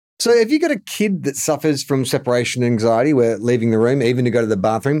So have you got a kid that suffers from separation anxiety where leaving the room, even to go to the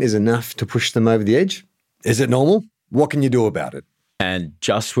bathroom, is enough to push them over the edge? Is it normal? What can you do about it? And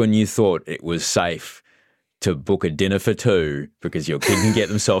just when you thought it was safe to book a dinner for two because your kid can get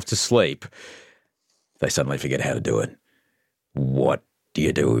themselves to sleep, they suddenly forget how to do it. What do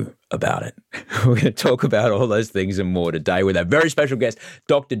you do about it? We're going to talk about all those things and more today with our very special guest,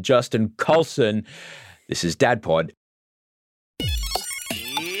 Dr. Justin Colson. This is Dad Pod.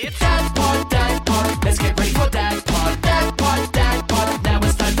 It's Dad Pod, Dad Pod. Let's get ready for Dad Pod, Dad Pod, Dad Pod. Now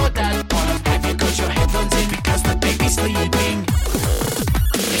it's time for Dad Pod. Have you got your headphones in because the baby's sleeping?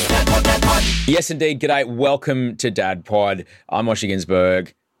 It's Dad Pod, Dad Pod. Yes, indeed. G'day. Welcome to Dad Pod. I'm Osher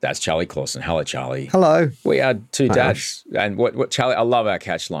Ginsberg. That's Charlie Clausen. Hello, Charlie. Hello. We are two Hi, dads. And what, Charlie, I love our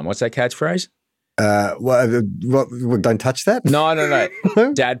catch line. What's that catchphrase? Don't touch that? No.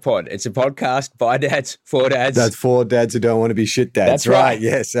 Dad Pod. It's a podcast by dads, for dads. That's for dads who don't want to be shit dads. That's right.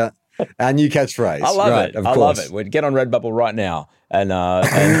 Yes. Our new catchphrase. I love right, it. Of I course. love it. We'd get on Redbubble right now and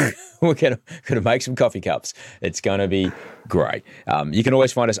we're going to make some coffee cups. It's going to be great. You can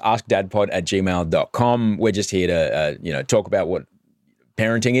always find us askdadpod@gmail.com. We're just here to, talk about what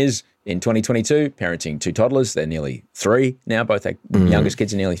parenting is in 2022, parenting two toddlers. They're nearly 3 now. Both our youngest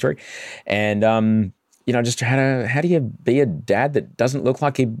kids are nearly 3. And, just how do you be a dad that doesn't look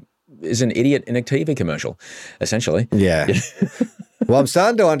like he is an idiot in a TV commercial, essentially? Yeah. Well, I'm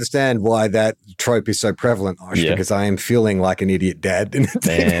starting to understand why that trope is so prevalent, Osh, because I am feeling like an idiot dad in a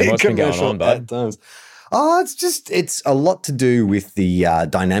TV what's been going commercial on, bud? at times. Oh, it's a lot to do with the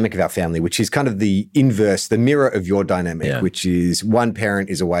dynamic of our family, which is kind of the inverse, the mirror of your dynamic, which is one parent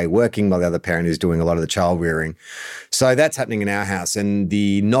is away working while the other parent is doing a lot of the child rearing. So that's happening in our house. And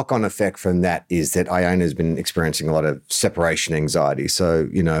the knock-on effect from that is that Iona's been experiencing a lot of separation anxiety. So,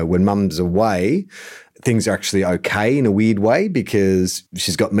 when mum's away, things are actually okay in a weird way because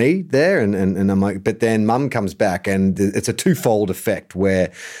she's got me there and I'm like, but then mum comes back and it's a twofold effect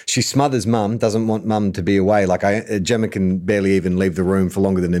where she smothers mum, doesn't want mum to be away. Like Gemma can barely even leave the room for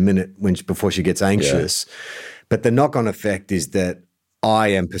longer than a minute before she gets anxious. Yeah. But the knock-on effect is that I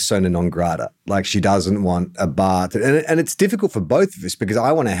am persona non grata. Like she doesn't want a bath. And it's difficult for both of us because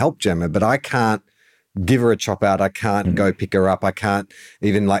I want to help Gemma, but I can't give her a chop out. I can't go pick her up. I can't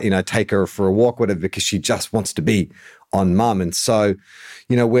even take her for a walk, whatever, because she just wants to be on mum. And so,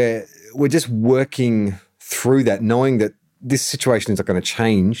 we're just working through that, knowing that this situation is not going to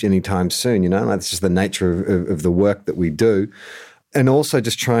change anytime soon. That's just the nature of the work that we do. And also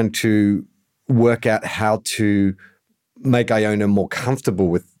just trying to work out how to make Iona more comfortable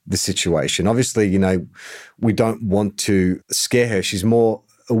with the situation. Obviously, we don't want to scare her. She's more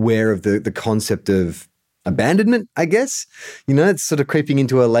aware of the concept of abandonment, I guess. It's sort of creeping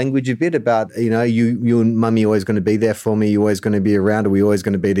into her language a bit about, you and mummy are always going to be there for me. You're always going to be around. Are we always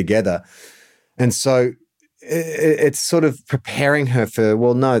going to be together? And so it's sort of preparing her for,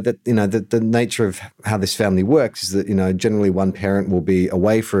 well, no, that, the nature of how this family works is that, generally one parent will be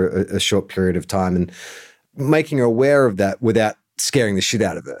away for a short period of time and making her aware of that without scaring the shit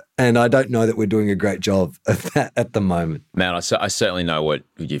out of her. And I don't know that we're doing a great job of that at the moment. Man, I certainly know what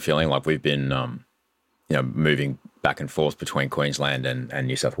you're feeling like. We've been, moving back and forth between Queensland and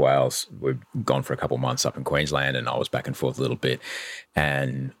New South Wales. We've gone for a couple of months up in Queensland and I was back and forth a little bit.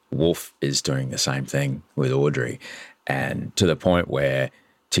 And Wolf is doing the same thing with Audrey. And to the point where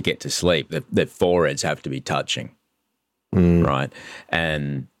to get to sleep, their foreheads have to be touching, right?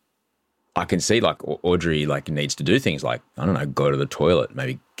 And I can see Audrey needs to do things like, I don't know, go to the toilet,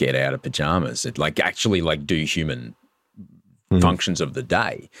 maybe get out of pajamas, actually do human functions of the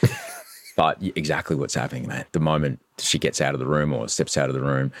day. But exactly what's happening, man. The moment she gets out of the room or steps out of the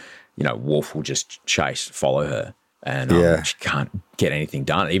room, Wolf will just follow her. And she can't get anything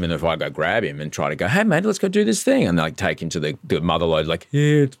done. Even if I go grab him and try to go, hey, mate, let's go do this thing. And take him to the mother lode,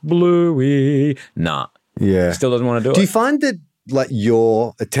 it's Bluey. Nah. Yeah. Still doesn't want to do it. Do you find that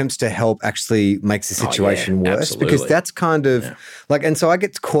your attempts to help actually makes the situation worse? Absolutely. Because that's kind of and so I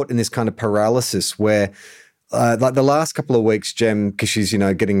get caught in this kind of paralysis where the last couple of weeks, Gem, because she's,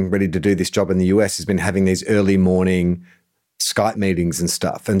 getting ready to do this job in the US, has been having these early morning Skype meetings and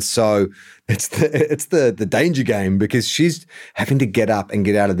stuff. And so it's the danger game because she's having to get up and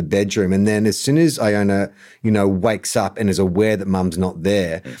get out of the bedroom. And then as soon as Iona, wakes up and is aware that mum's not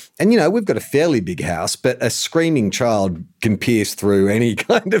there, and, we've got a fairly big house, but a screaming child can pierce through any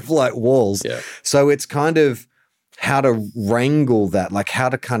kind of walls. Yeah. So it's kind of how to wrangle that, how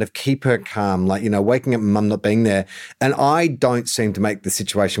to kind of keep her calm, waking up and mum not being there. And I don't seem to make the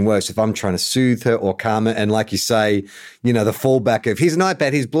situation worse if I'm trying to soothe her or calm her. And like you say, the fallback of here's an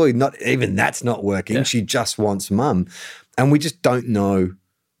iPad, here's Bluey, not even that's not working. Yeah. She just wants mum. And we just don't know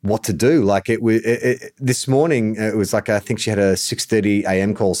what to do. Like this morning, it was like, I think she had a 6:30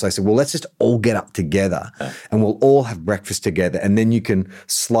 a.m. call. So I said, well, let's just all get up together and we'll all have breakfast together and then you can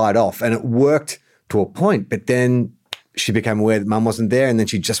slide off. And it worked to a point, but then she became aware that mum wasn't there and then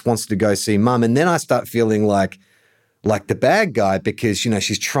she just wants to go see mum. And then I start feeling like the bad guy because, you know,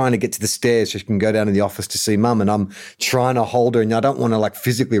 she's trying to get to the stairs so she can go down to the office to see mum and I'm trying to hold her and I don't want to like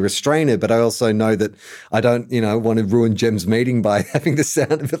physically restrain her, but I also know that I don't, you know, want to ruin Jem's meeting by having the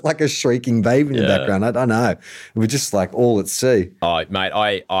sound of it like a shrieking baby in the background. I don't know. We're just like all at sea. Oh, mate,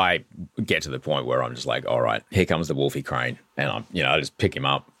 I get to the point where I'm just like, all right, here comes the Wolfie Crane. And I just pick him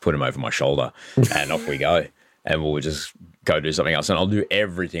up, put him over my shoulder and off we go. And we'll just go do something else. And I'll do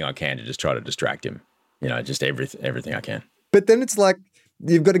everything I can to just try to distract him. You know, just everything I can. But then it's like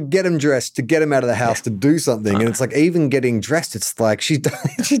you've got to get him dressed to get him out of the house to do something. And it's like even getting dressed, it's like she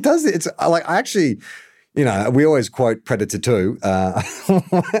does it. It's like I actually, you know, we always quote Predator 2.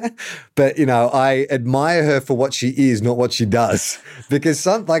 But, you know, I admire her for what she is, not what she does. Because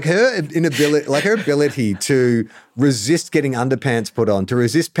her ability to resist getting underpants put on, to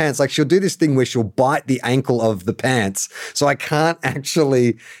resist pants, like she'll do this thing where she'll bite the ankle of the pants. So I can't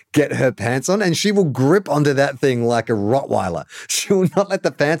actually get her pants on and she will grip onto that thing like a Rottweiler. She will not let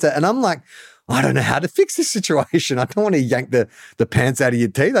the pants out. And I'm like, I don't know how to fix this situation. I don't want to yank the pants out of your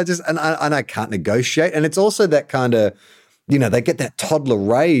teeth. I can't negotiate. And it's also that kind of, you know, they get that toddler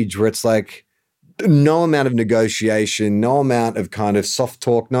rage where it's like no amount of negotiation, no amount of kind of soft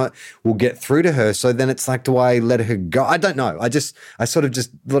talk will get through to her. So then it's like, do I let her go? I don't know. That's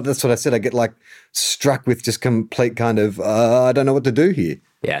what I said. I get like struck with just complete kind of, I don't know what to do here.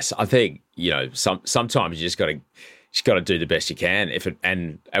 Yes. I think, you know, sometimes you just got to do the best you can.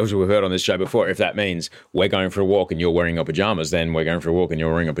 And as we've heard on this show before, if that means we're going for a walk and you're wearing your pajamas, then we're going for a walk and you're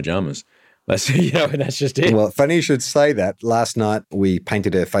wearing your pajamas. That's, you know, and that's just it. Well, funny you should say that. Last night we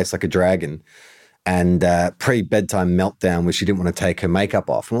painted her face like a dragon and pre-bedtime meltdown where she didn't want to take her makeup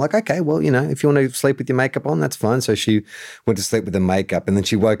off. And we're like, okay, well, you know, if you want to sleep with your makeup on, that's fine. So she went to sleep with the makeup and then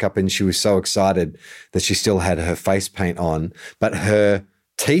she woke up and she was so excited that she still had her face paint on, but her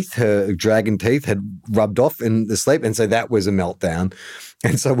dragon teeth had rubbed off in the sleep. And so that was a meltdown.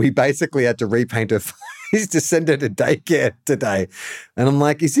 And so we basically had to repaint her face to send her to daycare today. And I'm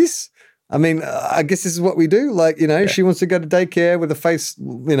like, I guess this is what we do. Like, you know, She wants to go to daycare with a face,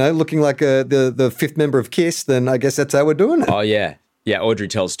 you know, looking like the fifth member of KISS, then I guess that's how we're doing it. Oh, yeah. Yeah, Audrey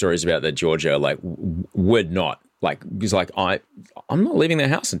tells stories about that Georgia, like, would not. Like, he's like, I'm not leaving the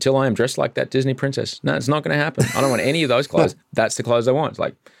house until I am dressed like that Disney princess. No, it's not going to happen. I don't want any of those clothes. That's the clothes I want. It's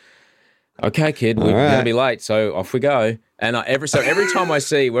like, okay, kid, we're going to be late, so off we go. And every time I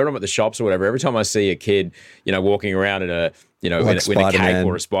see, when I'm at the shops or whatever, every time I see a kid, you know, walking around in a, you know, like in a cape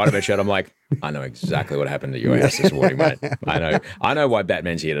or a Spider-Man shirt, I'm like, I know exactly what happened at your house this morning, mate. I know why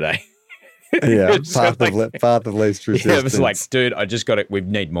Batman's here today. Yeah, path of least resistance. Yeah, it was like, dude, I just got it. We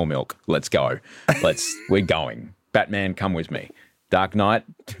need more milk. Let's go. We're going. Batman, come with me. Dark Knight,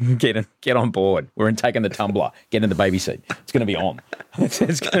 get on board. We're taking the tumbler. Get in the baby seat. It's going to be on.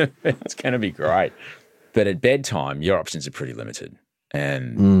 It's going to be great. But at bedtime, your options are pretty limited.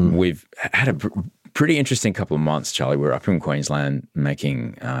 And we've had a pretty interesting couple of months, Charlie. We were up in Queensland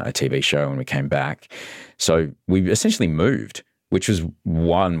making a TV show and we came back. So we essentially moved, which was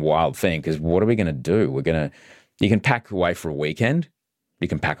one wild thing because what are we going to do? You can pack away for a weekend. You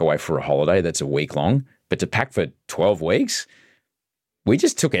can pack away for a holiday that's a week long. But to pack for 12 weeks, we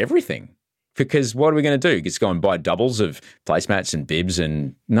just took everything because what are we going to do? Just go and buy doubles of placemats and bibs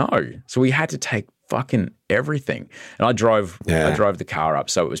and no. So we had to take fucking everything. And I drove the car up,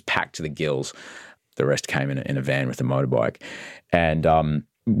 so it was packed to the gills. The rest came in a van with a motorbike. And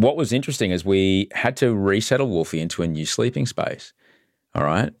what was interesting is we had to resettle Wolfie into a new sleeping space. All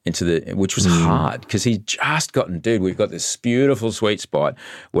right, which was hard because he'd just gotten, dude, we've got this beautiful sweet spot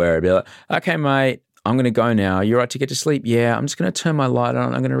where it'd be like, okay, mate, I'm going to go now. You're right to get to sleep? Yeah, I'm just going to turn my light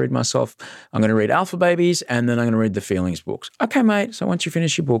on. I'm going to read myself. I'm going to read Alpha Babies and then I'm going to read the Feelings books. Okay, mate. So once you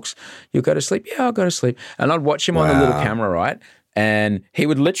finish your books, you'll go to sleep. Yeah, I'll go to sleep. And I'd watch him on the little camera, right? And he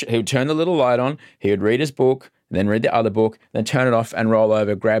would turn the little light on. He would read his book, then read the other book, then turn it off and roll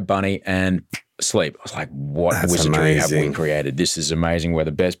over, grab Bunny and sleep. I was like, what wizardry have we created? This is amazing. We're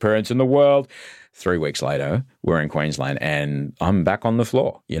the best parents in the world. 3 weeks later, we're in Queensland and I'm back on the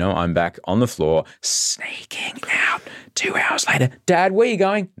floor. You know, I'm back on the floor, sneaking out. 2 hours later, Dad, where are you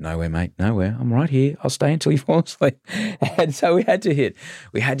going? Nowhere, mate, nowhere. I'm right here. I'll stay until you fall asleep. And so we had to hit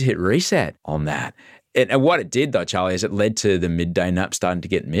reset on that. And what it did though, Charlie, is it led to the midday nap starting to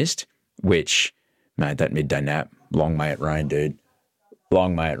get missed, which, mate, that midday nap, long may it rain, dude.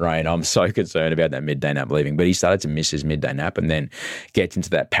 Long may it rain. I'm so concerned about that midday nap leaving. But he started to miss his midday nap and then gets into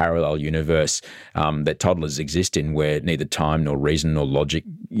that parallel universe that toddlers exist in, where neither time nor reason nor logic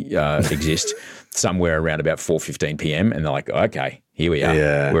exist, somewhere around about 4:15 p.m. And they're like, okay, here we are.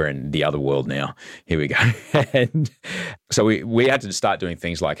 Yeah. We're in the other world now. Here we go. And so we had to start doing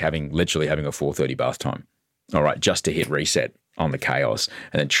things like literally having a 4:30 bath time. All right, just to hit reset on the chaos,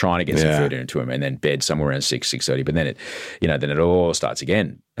 and then trying to get some food into him, and then bed somewhere around 6:30. But then it all starts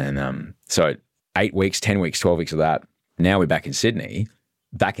again. And so 8 weeks, 10 weeks, 12 weeks of that. Now we're back in Sydney,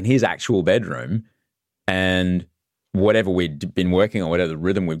 back in his actual bedroom, and whatever we'd been working on, whatever the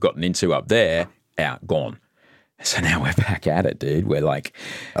rhythm we've gotten into up there, gone. So now we're back at it, dude. We're like,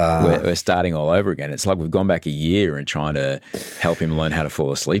 we're starting all over again. It's like we've gone back a year and trying to help him learn how to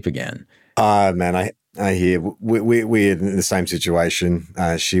fall asleep again. Man, I hear we're in the same situation.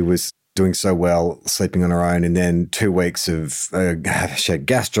 She was doing so well, sleeping on her own, and then 2 weeks of she had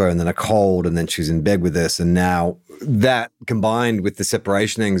gastro and then a cold, and then she was in bed with us. And now that combined with the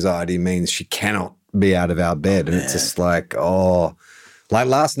separation anxiety means she cannot be out of our bed. And it's just like, like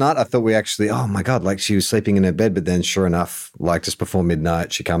last night, I thought we actually, oh my God, like she was sleeping in her bed, but then sure enough, like just before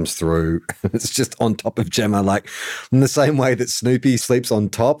midnight, she comes through. It's just on top of Gemma, like in the same way that Snoopy sleeps on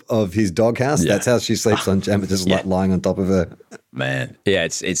top of his doghouse. That's how she sleeps on Gemma, just like lying on top of her. Man, yeah,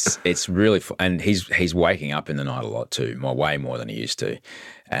 it's really fun. And he's waking up in the night a lot too, way more than he used to.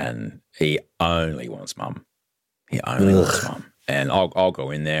 And he only wants mum. He only wants mum. And I'll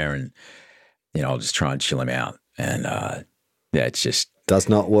go in there and, I'll just try and chill him out. And it's just, does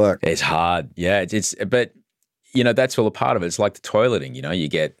not work. It's hard. Yeah, but that's all a part of it. It's like the toileting, you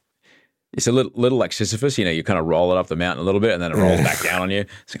get, it's a little like Sisyphus, you kind of roll it up the mountain a little bit and then it rolls back down on you.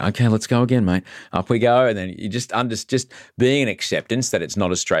 It's like, okay, let's go again, mate. Up we go. And then you just being an acceptance that it's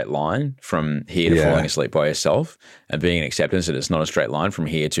not a straight line from here to falling asleep by yourself, and being an acceptance that it's not a straight line from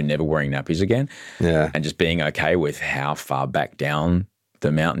here to never wearing nappies again. Yeah. And just being okay with how far back down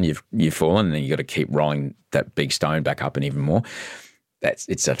the mountain you've fallen, and then you got to keep rolling that big stone back up and even more.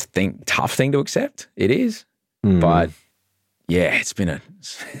 It's a tough thing to accept. It is, but yeah, it's been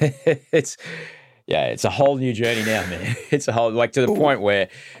it's a whole new journey now, man. It's a whole, like, to the point where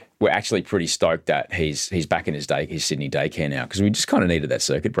we're actually pretty stoked that he's back in his Sydney daycare now, because we just kind of needed that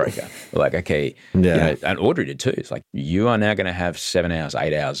circuit breaker. We're like, okay, and Audrey did too. It's like, you are now going to have 7 hours,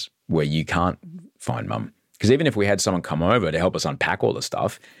 8 hours where you can't find mum. Because even if we had someone come over to help us unpack all the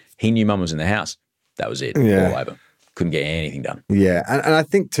stuff, he knew mum was in the house. That was it, all over. Couldn't get anything done. Yeah, and I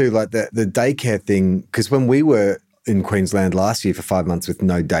think too, like the daycare thing, because when we were in Queensland last year for 5 months with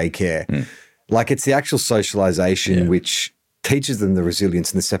no daycare, like it's the actual socialisation which teaches them the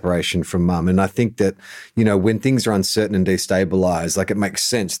resilience and the separation from mum. And I think that, when things are uncertain and destabilised, like it makes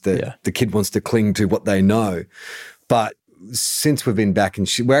sense that the kid wants to cling to what they know. But since we've been back, and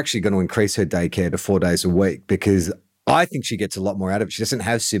we're actually going to increase her daycare to 4 days a week, because I think she gets a lot more out of it. She doesn't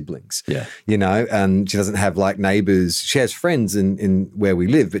have siblings, and she doesn't have like neighbours. She has friends in where we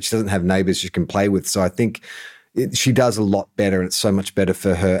live, but she doesn't have neighbours she can play with. So I think she does a lot better, and it's so much better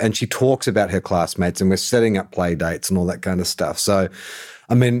for her. And she talks about her classmates, and we're setting up play dates and all that kind of stuff. So,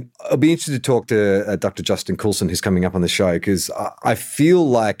 I mean, I'll be interested to talk to Dr. Justin Coulson, who's coming up on the show, because I feel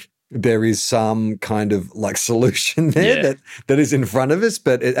like there is some kind of like solution there that is in front of us,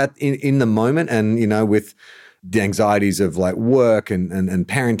 but in the moment, and with the anxieties of like work and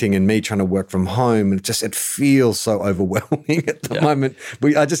parenting, and me trying to work from home, and it feels so overwhelming at the moment.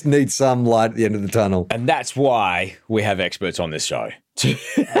 I just need some light at the end of the tunnel. And that's why we have experts on this show to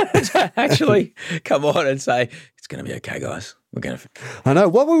actually come on and say, it's going to be okay, guys. We're going to. I know.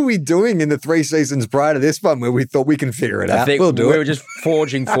 What were we doing in the 3 seasons prior to this one where we thought we can figure it out? I think we were just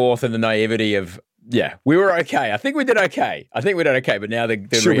forging forth in the naivety of, we were okay. I think we did okay. But now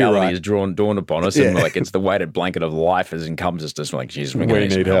the reality is dawned upon us, and like it's the weighted blanket of life has encompassed us. Like, Jesus, we're going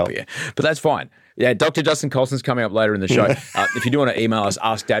to need help here. But that's fine. Yeah, Dr. Justin Coulson's coming up later in the show. If you do want to email us,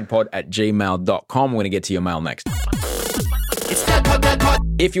 askdadpod@gmail.com. We're going to get to your mail next. It's Dadpod.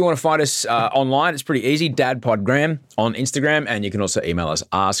 If you want to find us online, it's pretty easy. DadPodGram on Instagram, and you can also email us,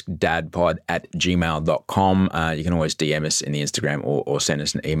 askdadpod@gmail.com. You can always DM us in the Instagram or send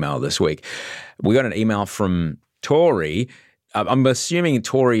us an email this week. We got an email from Tori. I'm assuming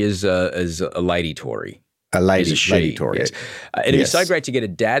Tori is a lady Tori. A lady Tori. Yes. It'd be so great to get a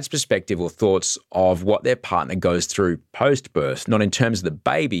dad's perspective or thoughts of what their partner goes through post-birth, not in terms of the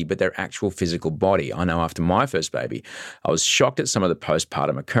baby, but their actual physical body. I know after my first baby, I was shocked at some of the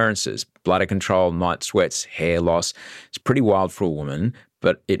postpartum occurrences: bladder control, night sweats, hair loss. It's pretty wild for a woman,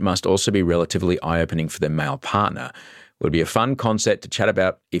 but it must also be relatively eye-opening for their male partner. would be a fun concept to chat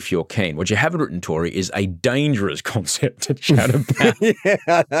about if you're keen. What you haven't written, Tori, is a dangerous concept to chat about.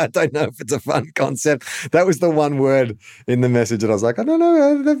 Yeah, I don't know if it's a fun concept. That was the one word in the message that I was like, I don't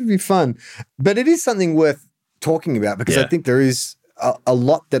know, that would be fun. But it is something worth talking about because I think there is a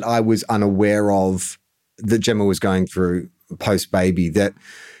lot that I was unaware of that Gemma was going through post-baby, that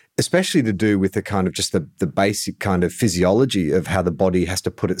especially to do with the kind of just the basic kind of physiology of how the body has to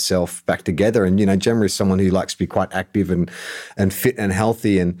put itself back together. And, Gemma is someone who likes to be quite active and fit and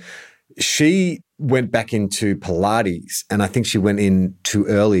healthy. And she went back into Pilates, and I think she went in too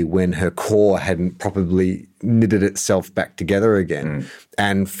early when her core hadn't properly knitted itself back together again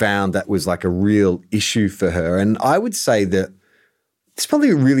and found that was like a real issue for her. And I would say that it's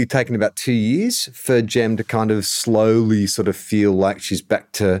probably really taken about 2 years for Gem to kind of slowly sort of feel like she's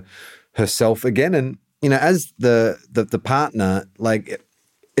back to herself again. And, as the partner, like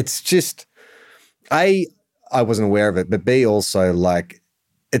it's just, A, I wasn't aware of it, but B, also like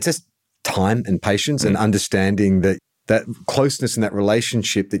it's just time and patience and understanding that closeness in that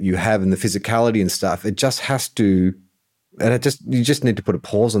relationship that you have and the physicality and stuff, it just has to, and you just need to put a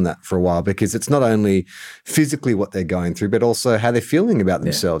pause on that for a while, because it's not only physically what they're going through, but also how they're feeling about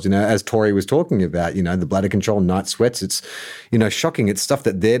themselves. As Tori was talking about, the bladder control, night sweats, it's, shocking. It's stuff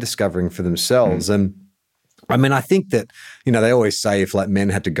that they're discovering for themselves. And I mean, I think that, they always say if like men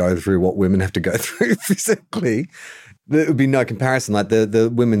had to go through what women have to go through physically, there would be no comparison. Like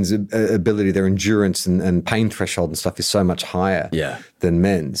the women's ability, their endurance and pain threshold and stuff is so much higher than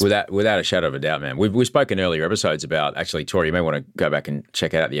men's. Without a shadow of a doubt, man. We've spoken earlier episodes about, actually, Tori, you may want to go back and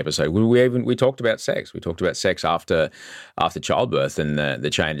check out the episode. We talked about sex. We talked about sex after childbirth and the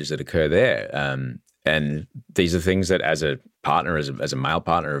changes that occur there. And these are things that as a partner, as a male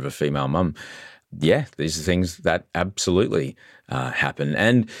partner of a female mum, these are things that absolutely happen.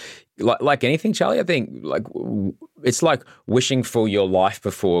 And like anything, Charlie, I think like it's like wishing for your life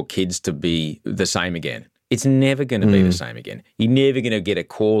before kids to be the same again. It's never going to be the same again. You're never going to get a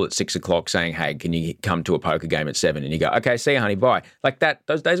call at 6 o'clock saying, hey, can you come to a poker game at 7? And you go, okay, see you, honey, bye. Like that,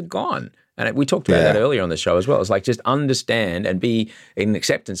 those days are gone. And we talked about that earlier on the show as well. It's like just understand and be in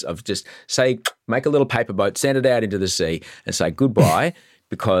acceptance of just say, make a little paper boat, send it out into the sea and say goodbye.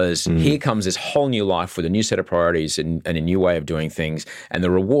 Because here comes this whole new life with a new set of priorities and a new way of doing things. And the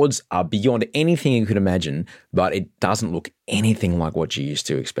rewards are beyond anything you could imagine, but it doesn't look anything like what you used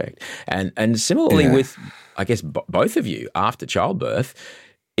to expect. And similarly with, I guess, both of you after childbirth,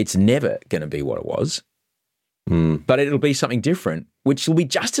 it's never going to be what it was, but it'll be something different, which will be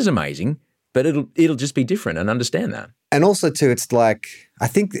just as amazing, but it'll just be different, and understand that. And also too, it's like, I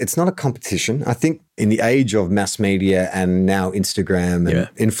think it's not a competition. I think in the age of mass media and now Instagram and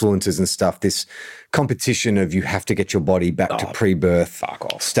influencers and stuff, this competition of you have to get your body back to pre-birth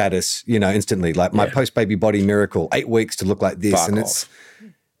status, instantly. Like my post-baby body miracle, 8 weeks to look like this.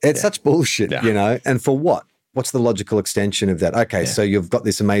 It's such bullshit, and for what? What's the logical extension of that? Okay, so you've got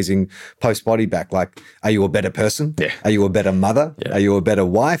this amazing post-body back. Like, are you a better person? Yeah. Are you a better mother? Yeah. Are you a better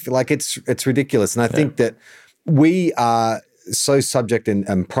wife? Like, it's ridiculous. And I think that we are so subject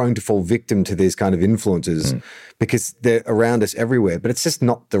and prone to fall victim to these kind of influences because they're around us everywhere. But it's just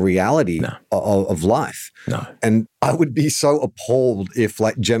not the reality of life. No. And I would be so appalled if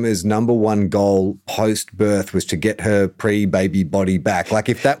like Gemma's number one goal post-birth was to get her pre-baby body back. Like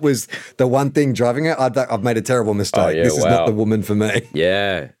if that was the one thing driving her, I've made a terrible mistake. Oh, yeah, this is not the woman for me.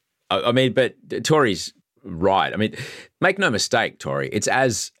 Yeah. I mean, but Tori's right. I mean, make no mistake, Tori, it's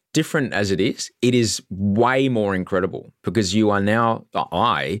as different as it is way more incredible because you are now,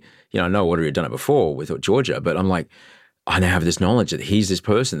 I know what had done it before with Georgia, but I'm like, I now have this knowledge that he's this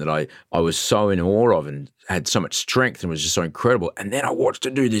person that I was so in awe of and had so much strength and was just so incredible. And then I watched her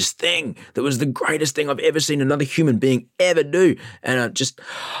do this thing that was the greatest thing I've ever seen another human being ever do. And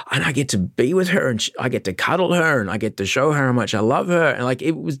I get to be with her and I get to cuddle her and I get to show her how much I love her. And like,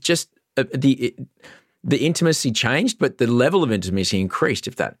 it was just the intimacy changed, but the level of intimacy increased,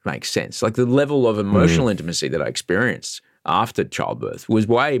 if that makes sense. Like the level of emotional intimacy that I experienced after childbirth was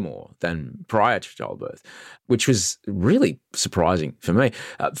way more than prior to childbirth, which was really surprising for me.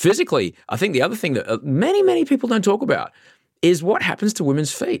 Physically, I think the other thing that many, many people don't talk about is what happens to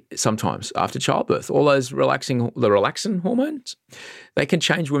women's feet sometimes after childbirth. All those the relaxin hormones, they can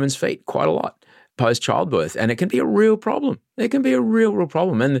change women's feet quite a lot post-childbirth, and it can be a real problem. It can be a real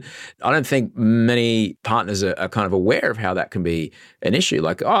problem. And I don't think many partners are kind of aware of how that can be an issue.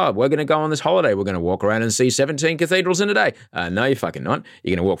 Like, oh, we're going to go on this holiday. We're going to walk around and see 17 cathedrals in a day. No, you're fucking not.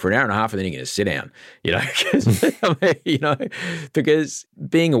 You're going to walk for an hour and a half and then you're going to sit down, because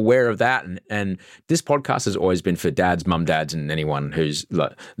being aware of that and this podcast has always been for dads, mum dads, and anyone who's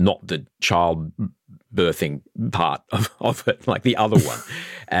like not the child birthing part of it, like the other one.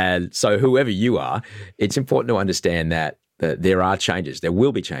 And so whoever you are, it's important to understand that there are changes. There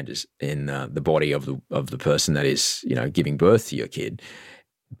will be changes in the body of the person that is, giving birth to your kid.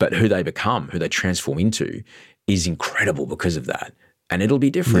 But who they become, who they transform into is incredible because of that. And it'll be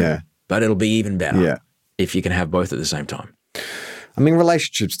different, but it'll be even better if you can have both at the same time. I mean,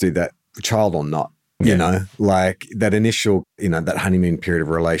 relationships do that, child or not. You know, like that initial, that honeymoon period of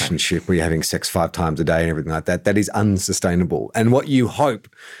a relationship where you're having sex 5 times a day and everything like that, that is unsustainable. And what you hope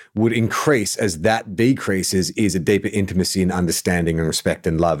would increase as that decreases is a deeper intimacy and understanding and respect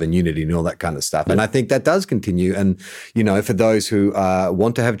and love and unity and all that kind of stuff. And I think that does continue. And, for those who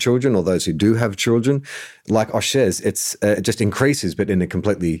want to have children or those who do have children, like Osh says, it just increases, but in a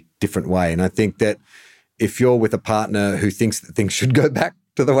completely different way. And I think that if you're with a partner who thinks that things should go back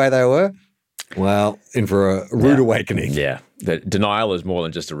to the way they were, well, in for a rude awakening. Yeah. The denial is more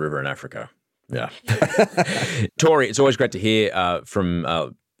than just a river in Africa. Yeah. Tori, it's always great to hear from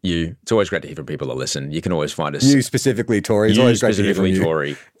you. It's always great to hear from people that listen. You can always find us. You specifically, Tori. It's always great to hear from you.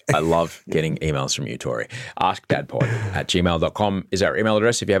 Tori. I love getting emails from you, Tori. AskDadPod@gmail.com is our email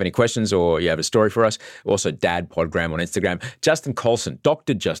address if you have any questions or you have a story for us. Also, DadPodgram on Instagram. Justin Colson,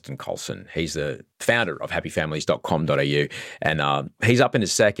 Dr. Justin Colson, he's the founder of happyfamilies.com.au, and he's up in a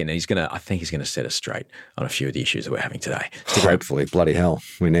second, and I think he's going to set us straight on a few of the issues that we're having today. Hopefully, bloody hell,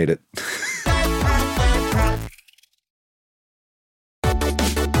 we need it.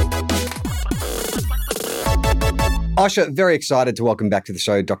 Asha, very excited to welcome back to the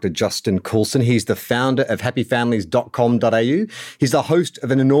show Dr. Justin Coulson. He's the founder of happyfamilies.com.au. He's the host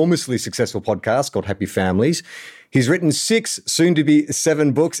of an enormously successful podcast called Happy Families. He's written 6, soon to be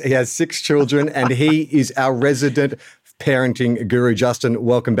 7 books. He has 6 children, and he is our resident parenting guru. Justin,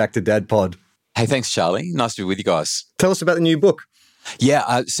 welcome back to Dad Pod. Hey, thanks, Charlie. Nice to be with you guys. Tell us about the new book.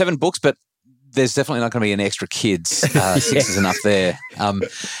 Yeah, 7 books, but there's definitely not going to be any extra kids. 6 is enough there.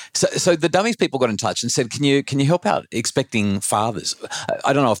 So the Dummies people got in touch and said, can you help out expecting fathers?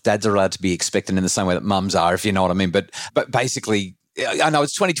 I don't know if dads are allowed to be expectant in the same way that mums are, if you know what I mean. But basically, I know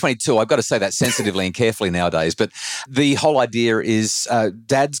it's 2022. I've got to say that sensitively and carefully nowadays. But the whole idea is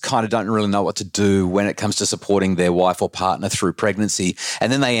dads kind of don't really know what to do when it comes to supporting their wife or partner through pregnancy. And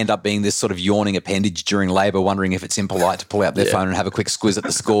then they end up being this sort of yawning appendage during labour, wondering if it's impolite to pull out their phone and have a quick squiz at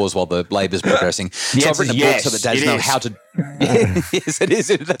the scores while the labour's progressing. So I've written a book so that dads know how to... Yes, it is.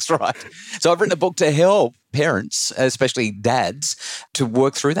 That's right. So I've written a book to help parents, especially dads, to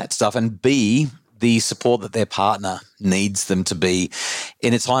work through that stuff and be the support that their partner needs them to be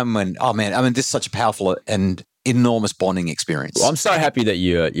in a time when, this is such a powerful and enormous bonding experience. Well, I'm so happy that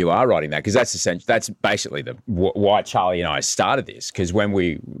you are writing that, because that's essential. That's basically why Charlie and I started this. Because when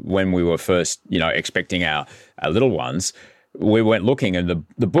we were first, expecting our little ones, we went looking, and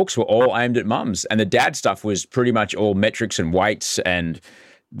the books were all aimed at mums, and the dad stuff was pretty much all metrics and weights and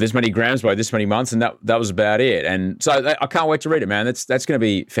this many grams by this many months, and that was about it. And so I can't wait to read it, man. That's going to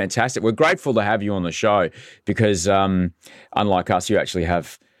be fantastic. We're grateful to have you on the show because, unlike us, you actually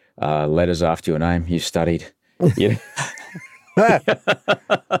have letters after your name. You studied. But,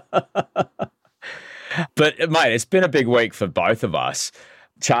 mate, it's been a big week for both of us.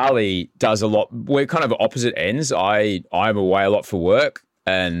 Charlie does a lot. We're kind of opposite ends. I'm away a lot for work,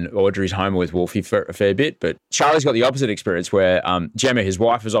 and Audrey's home with Wolfie for a fair bit. But Charlie's got the opposite experience where Gemma, his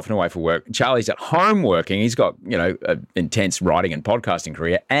wife, is often away for work. Charlie's at home working. He's got, an intense writing and podcasting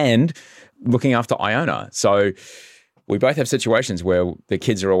career and looking after Iona. So we both have situations where the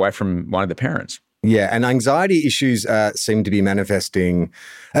kids are away from one of the parents. Yeah, and anxiety issues seem to be manifesting.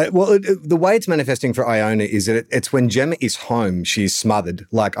 The way it's manifesting for Iona is that it's when Gemma is home, she's smothered,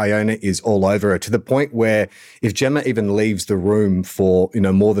 like Iona is all over her, to the point where if Gemma even leaves the room for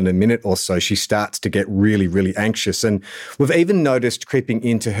more than a minute or so, she starts to get really, really anxious. And we've even noticed creeping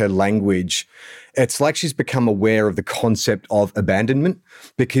into her language, it's like she's become aware of the concept of abandonment,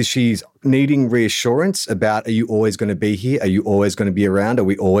 because she's needing reassurance about, are you always going to be here? Are you always going to be around? Are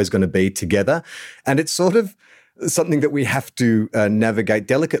we always going to be together? And it's sort of something that we have to navigate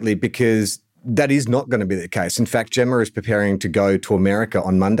delicately, because that is not going to be the case. In fact, Gemma is preparing to go to America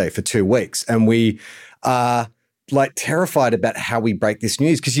on Monday for 2 weeks. And we are terrified about how we break this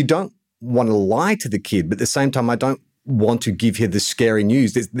news, because you don't want to lie to the kid, but at the same time, I don't want to give her the scary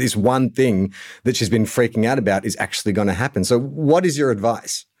news. This one thing that she's been freaking out about is actually going to happen. So what is your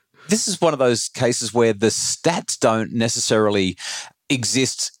advice? This is one of those cases where the stats don't necessarily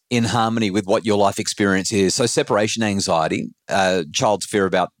exist in harmony with what your life experience is. So separation anxiety, child's fear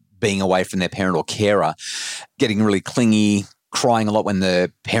about being away from their parent or carer, getting really clingy, crying a lot when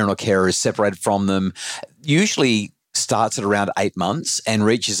the parent or carer is separated from them, usually starts at around 8 months and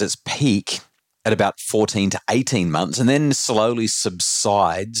reaches its peak at about 14 to 18 months and then slowly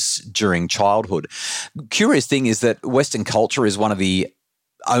subsides during childhood. Curious thing is that Western culture is one of the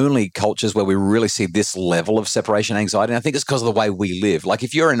only cultures where we really see this level of separation anxiety. And I think it's because of the way we live. Like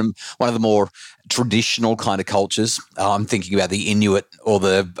if you're in one of the more traditional kind of cultures, I'm thinking about the Inuit or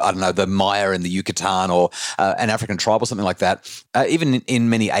the Maya in the Yucatan or an African tribe or something like that. Even in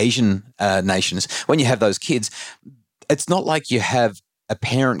many Asian nations, when you have those kids, it's not like you have a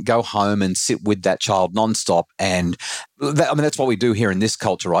parent go home and sit with that child nonstop. And that's what we do here in this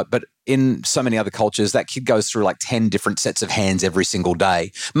culture, right? But in so many other cultures, that kid goes through like 10 different sets of hands every single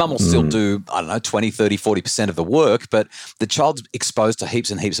day. Mum will still do, 20, 30, 40% of the work, but the child's exposed to heaps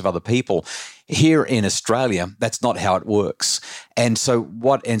and heaps of other people. Here in Australia, that's not how it works. And so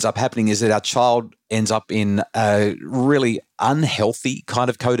what ends up happening is that our child ends up in a really unhealthy kind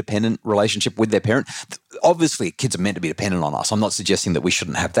of codependent relationship with their parent. Obviously, kids are meant to be dependent on us. I'm not suggesting that we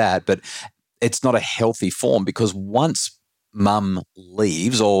shouldn't have that, but it's not a healthy form because once mum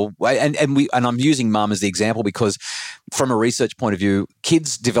leaves, and I'm using mum as the example because from a research point of view,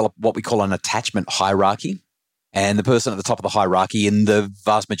 kids develop what we call an attachment hierarchy. And the person at the top of the hierarchy in the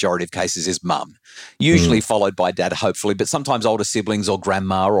vast majority of cases is mum, usually followed by dad, hopefully, but sometimes older siblings or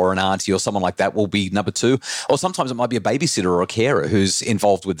grandma or an auntie or someone like that will be number two, or sometimes it might be a babysitter or a carer who's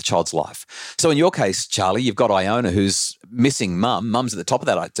involved with the child's life. So in your case, Charlie, you've got Iona who's missing mum. Mum's at the top of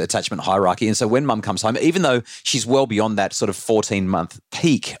that attachment hierarchy. And so when mum comes home, even though she's well beyond that sort of 14-month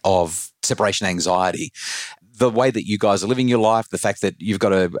peak of separation anxiety, the way that you guys are living your life, the fact that you've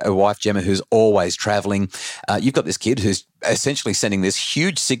got a wife, Gemma, who's always traveling, you've got this kid who's essentially sending this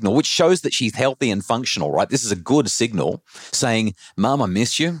huge signal, which shows that she's healthy and functional, right? This is a good signal saying, Mum, I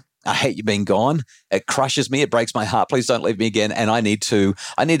miss you. I hate you being gone. It crushes me. It breaks my heart. Please don't leave me again. And I need to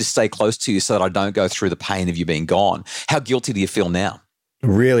stay close to you so that I don't go through the pain of you being gone. How guilty do you feel now?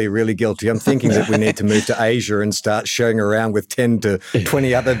 Really, really guilty. I'm thinking that we need to move to Asia and start showing around with 10 to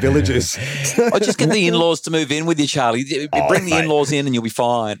 20 other villages. Or just get the in-laws to move in with you, Charlie. Bring the in-laws in and you'll be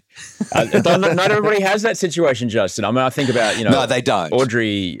fine. Not everybody has that situation, Justin. I mean, I think about, No, they don't.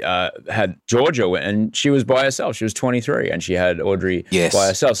 Audrey had Georgia and she was by herself. She was 23 and she had Audrey by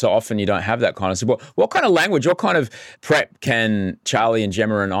herself. So often you don't have that kind of support. What kind of language, what kind of prep can Charlie and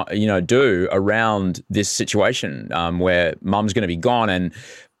Gemma and I, do around this situation where mum's going to be gone and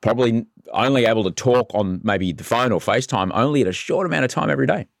probably only able to talk on maybe the phone or FaceTime only at a short amount of time every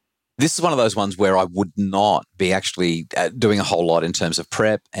day? This is one of those ones where I would not be actually doing a whole lot in terms of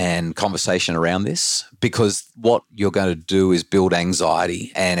prep and conversation around this, because what you're going to do is build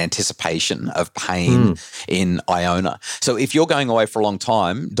anxiety and anticipation of pain in Iona. So if you're going away for a long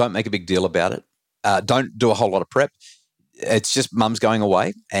time, don't make a big deal about it. Don't do a whole lot of prep. It's just mum's going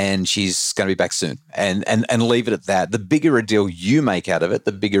away and she's going to be back soon, and leave it at that. The bigger a deal you make out of it,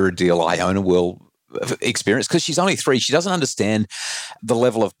 the bigger a deal Iona will experience, because she's only 3. She doesn't understand the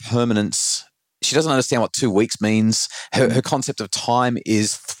level of permanence. She doesn't understand what 2 weeks means. Her concept of time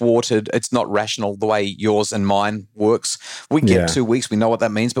is thwarted. It's not rational the way yours and mine works. We get 2 weeks, we know what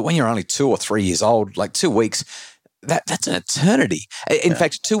that means, but when you're only 2 or 3 years old, like 2 weeks, that's an eternity. In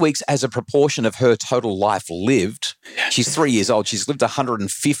fact, 2 weeks as a proportion of her total life lived. She's 3 years old. She's lived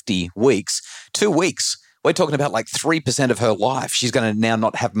 150 weeks. 2 weeks, we're talking about like 3% of her life. She's going to now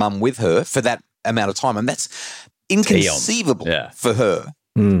not have mum with her for that amount of time. And that's inconceivable for her.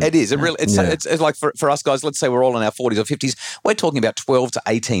 It is. It's like for us guys, let's say we're all in our 40s or 50s, we're talking about 12 to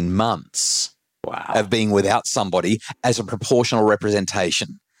 18 months of being without somebody as a proportional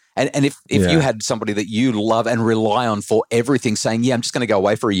representation. And if you had somebody that you love and rely on for everything saying, I'm just going to go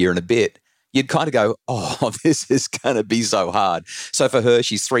away for a year and a bit, you'd kind of go, this is going to be so hard. So for her,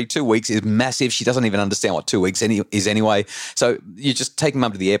 she's 3, 2 weeks is massive. She doesn't even understand what 2 weeks is anyway. So you just take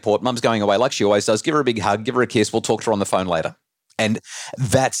mum to the airport. Mum's going away like she always does. Give her a big hug, give her a kiss. We'll talk to her on the phone later. And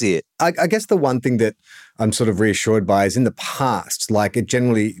that's it. I guess the one thing that I'm sort of reassured by is in the past, like it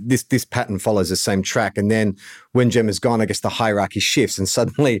generally, this pattern follows the same track. And then when Gemma's gone, I guess the hierarchy shifts and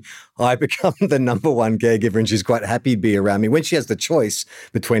suddenly I become the number one caregiver and she's quite happy to be around me. When she has the choice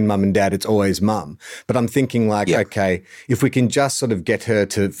between mum and dad, it's always mum. But I'm thinking like, okay, if we can just sort of get her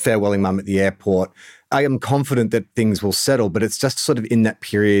to farewelling mum at the airport, I am confident that things will settle, but it's just sort of in that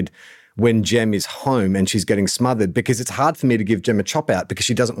period when Gem is home and she's getting smothered, because it's hard for me to give Gem a chop out because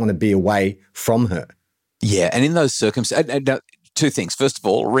she doesn't want to be away from her. Yeah, and in those circumstances, 2 things. First of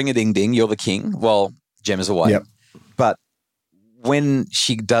all, ring-a-ding-ding, you're the king while Gem is away. Yep. But when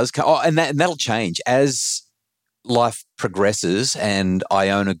she does come, and that'll change as life progresses and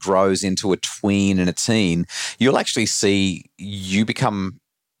Iona grows into a tween and a teen, you'll actually see you become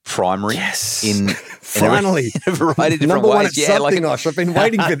primary in finally a variety of different number one ways. at something, Osh. I've been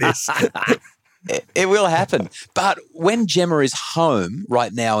waiting for this. It will happen. But when Gemma is home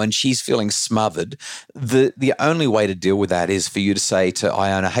right now and she's feeling smothered, the only way to deal with that is for you to say to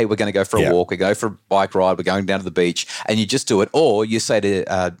Iona, hey, we're going to go for a walk, we go for a bike ride, we're going down to the beach, and you just do it. Or you say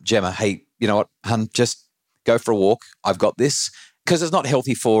to Gemma, hey, you know what, hun, just go for a walk. I've got this. Because it's not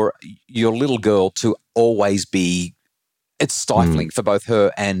healthy for your little girl to always be, it's stifling for both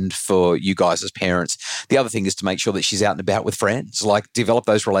her and for you guys as parents. The other thing is to make sure that she's out and about with friends, like develop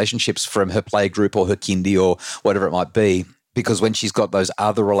those relationships from her play group or her kindy or whatever it might be. Because when she's got those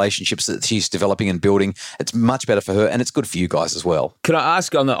other relationships that she's developing and building, it's much better for her and it's good for you guys as well. Could I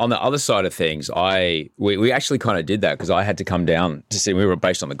ask on the other side of things? We actually kind of did that because I had to come down to see. We were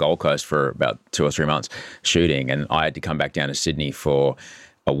based on the Gold Coast for about 2 or 3 months shooting, and I had to come back down to Sydney for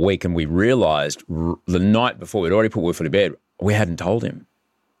a week. And we realised the night before we'd already put Wilfred to bed, we hadn't told him.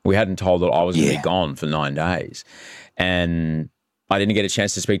 We hadn't told that I was going to be gone for 9 days, and I didn't get a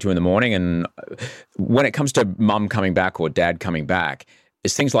chance to speak to him in the morning. And when it comes to mum coming back or dad coming back,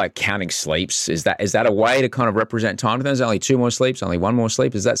 is things like counting sleeps. Is that a way to kind of represent time to them? There's only 2 more sleeps, only 1 more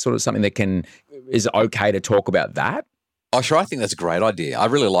sleep. Is that sort of something that is it okay to talk about that? Oh, sure. I think that's a great idea. I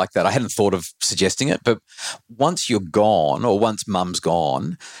really like that. I hadn't thought of suggesting it, but once you're gone or once mum's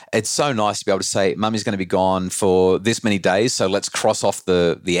gone, it's so nice to be able to say, mum is going to be gone for this many days, so let's cross off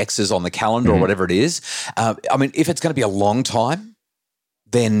the X's on the calendar or whatever it is. I mean, if it's going to be a long time,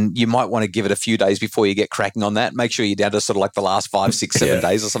 then you might want to give it a few days before you get cracking on that. Make sure you're down to sort of like the last 5, 6, 7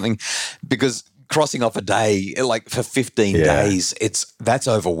 days or something, because crossing off a day like for 15 days, that's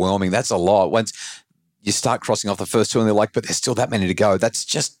overwhelming. That's a lot. Once you start crossing off the first 2 and they're like, but there's still that many to go. That's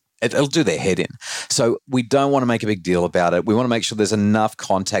just, it'll do their head in. So we don't want to make a big deal about it. We want to make sure there's enough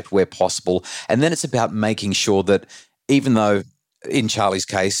contact where possible. And then it's about making sure that even though in Charlie's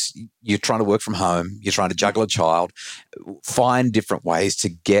case, you're trying to work from home, you're trying to juggle a child, find different ways to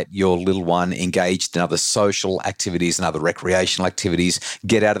get your little one engaged in other social activities and other recreational activities,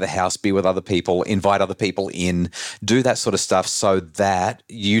 get out of the house, be with other people, invite other people in, do that sort of stuff so that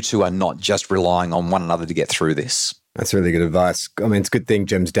you two are not just relying on one another to get through this. That's really good advice. I mean, it's a good thing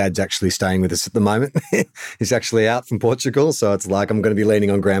Gem's dad's actually staying with us at the moment. He's actually out from Portugal, so it's like I'm going to be leaning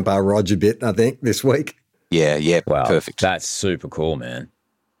on Grandpa Rog a bit, I think, this week. Yeah, wow, perfect. That's super cool, man.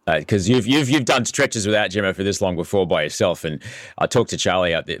 Because you've done stretches without Gemma for this long before by yourself, and I talked to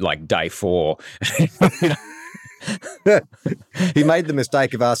Charlie out there, like day 4. He made the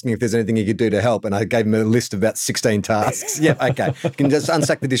mistake of asking if there's anything he could do to help, and I gave him a list of about 16 tasks. Yeah, okay. You can just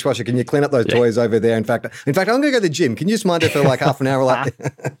unsack the dishwasher. Can you clean up those toys over there? In fact, I'm going to go to the gym. Can you just mind it for like half an hour? Like,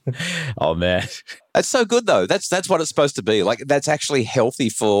 oh man, that's so good though. That's what it's supposed to be. Like that's actually healthy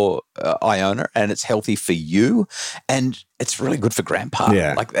for Iona, and it's healthy for you, and it's really good for Grandpa.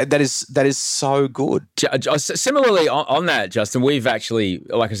 Yeah, like that is so good. Similarly on that, Justin, we've actually,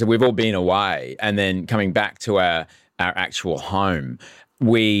 like I said, we've all been away, and then coming back to our actual home,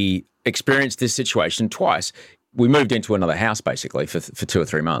 we experienced this situation twice. We moved into another house basically for 2 or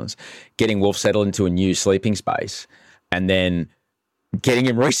 3 months, getting Wolf settled into a new sleeping space, and then getting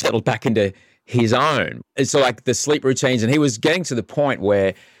him resettled back into his own. It's like the sleep routines, and he was getting to the point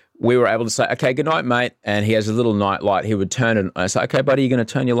where we were able to say, okay, good night, mate. And he has a little night light. He would turn it, and I say, okay, buddy, you're going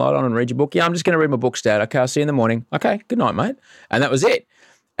to turn your light on and read your book? Yeah, I'm just going to read my books, Dad. Okay, I'll see you in the morning. Okay, good night, mate. And that was it.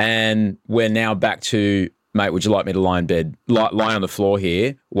 And we're now back to, mate, would you like me to lie in bed, lie on the floor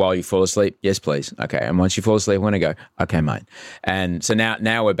here while you fall asleep? Yes, please. Okay. And once you fall asleep, I'm going to go, okay, mate. And so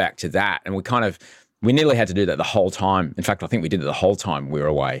now we're back to that. And we nearly had to do that the whole time. In fact, I think we did it the whole time we were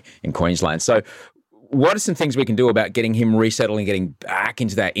away in Queensland. So what are some things we can do about getting him resettled and getting back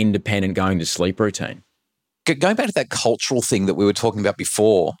into that independent going to sleep routine? Going back to that cultural thing that we were talking about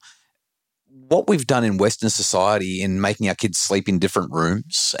before, what we've done in Western society in making our kids sleep in different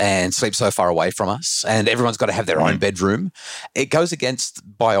rooms and sleep so far away from us, and everyone's got to have their own bedroom, it goes against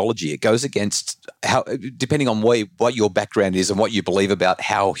biology. It goes against how, depending on what your background is and what you believe about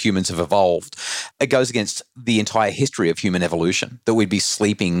how humans have evolved, it goes against the entire history of human evolution, that we'd be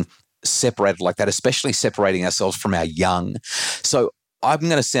sleeping separated like that, especially separating ourselves from our young. So I'm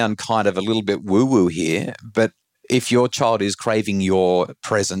going to sound kind of a little bit woo-woo here, but if your child is craving your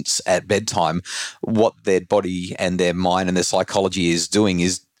presence at bedtime, what their body and their mind and their psychology is doing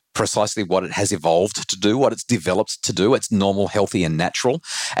is precisely what it has evolved to do, what it's developed to do. It's normal, healthy, and natural.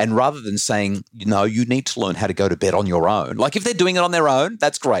 And rather than saying, you need to learn how to go to bed on your own. Like if they're doing it on their own,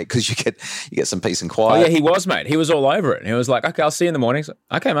 that's great because you get some peace and quiet. Oh yeah, he was, mate. He was all over it. He was like, okay, I'll see you in the morning. So,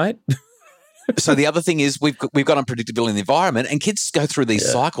 okay, mate. So the other thing is we've got unpredictability in the environment, and kids go through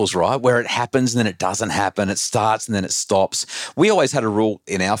these cycles, right, where it happens and then it doesn't happen, it starts and then it stops. We always had a rule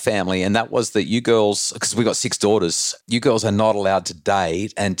in our family, and that was that you girls, because we've got 6 daughters, you girls are not allowed to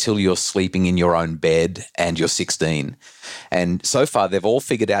date until you're sleeping in your own bed and you're 16. And so far, they've all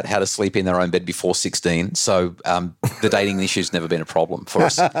figured out how to sleep in their own bed before 16. So the dating issue's never been a problem for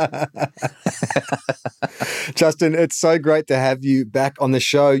us. Justin, it's so great to have you back on the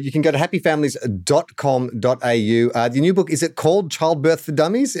show. You can go to happyfamilies.com.au. The new book, is it called Childbirth for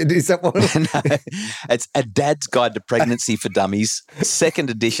Dummies? Is that what? No, it's A Dad's Guide to Pregnancy for Dummies, 2nd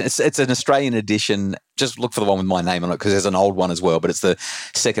edition. It's an Australian edition. Just look for the one with my name on it because there's an old one as well, but it's the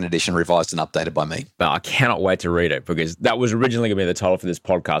 2nd edition, revised and updated by me. But I cannot wait to read it because that was originally going to be the title for this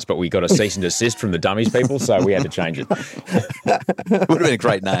podcast, but we got a cease and desist from the Dummies people, so we had to change it. Would have been a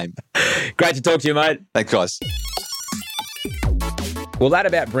great name. Great to talk to you, mate. Thanks, guys. Well, that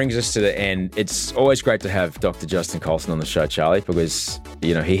about brings us to the end. It's always great to have Dr. Justin Colson on the show, Charlie, because,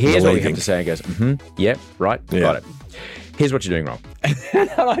 you know, he hears what we have to say and goes, yep, right, got it. Here's what you're doing wrong.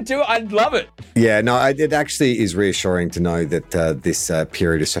 I love it. Yeah, no, it actually is reassuring to know that this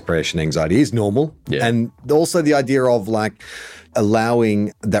period of separation anxiety is normal. Yeah. And also the idea of like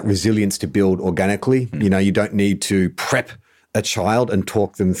allowing that resilience to build organically. You know, you don't need to prep a child and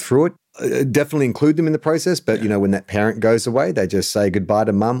talk them through it. Definitely include them in the process, but you know, when that parent goes away, they just say goodbye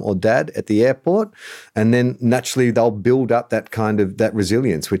to mum or dad at the airport, and then naturally they'll build up that kind of that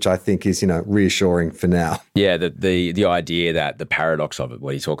resilience, which I think is, you know, reassuring for now. Yeah, the idea that the paradox of it,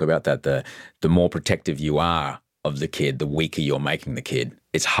 what you talk about, that the more protective you are of the kid, the weaker you're making the kid.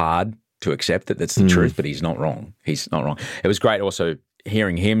 It's hard to accept that that's the truth, but he's not wrong. He's not wrong. It was great also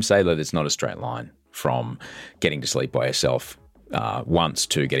hearing him say that it's not a straight line from getting to sleep by yourself once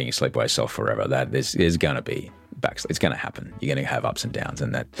to getting you sleep by yourself forever. That there's going to be it's going to happen. You're going to have ups and downs,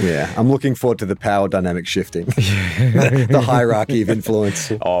 and that. Yeah, I'm looking forward to the power dynamic shifting, the hierarchy of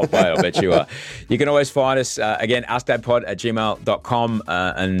influence. Oh, boy, I bet you are. You can always find us again, askdadpod@gmail.com.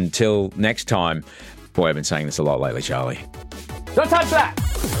 Until next time, boy, I've been saying this a lot lately, Charlie. Don't touch that.